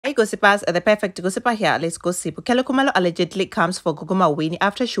Hi gossipers, the perfect gossiper here. Let's gossip. Kellykhumalo allegedly comes for gogo maweni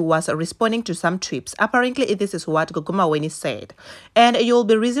after she was responding to some tweets. Apparently, this is what gogo maweni said. And you'll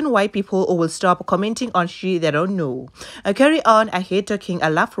be reason why people will stop commenting on she they don't know. Carry on, I hate talking, I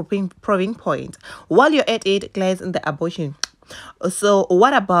love proving point. While you're at it, glance in the abortion. So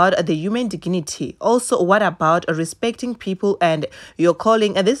what about the human dignity? Also, what about respecting people and your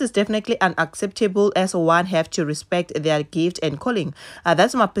calling? And this is definitely unacceptable, as one have to respect their gift and calling.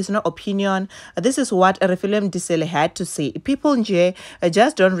 That's my personal opinion. This is what Refilem Disele had to say. People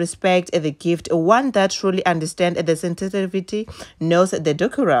just don't respect the gift. One that truly understands the sensitivity knows the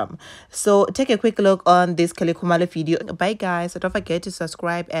decorum. So take a quick look on this Kellykhumalo video. Bye guys. Don't forget to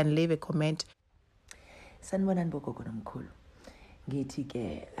subscribe and leave a comment. Sanibonani bogogo nomkhulu. Ngithi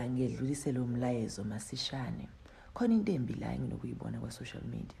ke angedlulisele umlayezo masishane. Khona into embi la nginokuyibona kwa social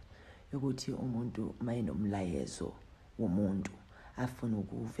media yokuthi umuntu mayenomlayezo womuntu afuna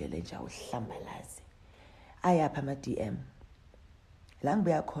ukuvela nje uhlambalazi. Ayapha ama DM. La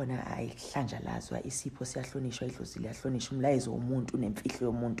ngibuya khona ayihlanjalazwa isipho siyahlonishwa idlozi liyahlonishwa umlayezo womuntu nemfihlo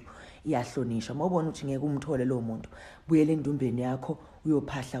yomuntu iyahlonishwa. Mawubona ukuthi ngeke umthole lo muntu buyele endumbeni yakho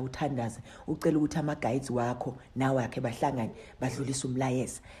uyophahla uthandaze ucela ukuthi ama guides wakho nawe yakhe bahlangane badlulisa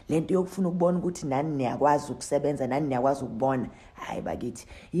umlayezo. Lento yokufuna ukubona ukuthi nani niyakwazi ukusebenza nani niyakwazi ukubona hayi bakithi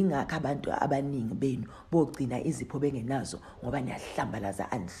ingakho abantu abaningi benu bogcina izipho bengenazo ngoba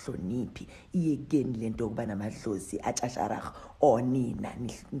niyahlambalaza anihloniphi iyekeni lento yokuba namadlozi atshasharaga onina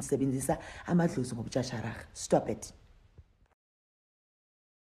nisebenzisa amadlozi ngobutshasharaga. Stop it.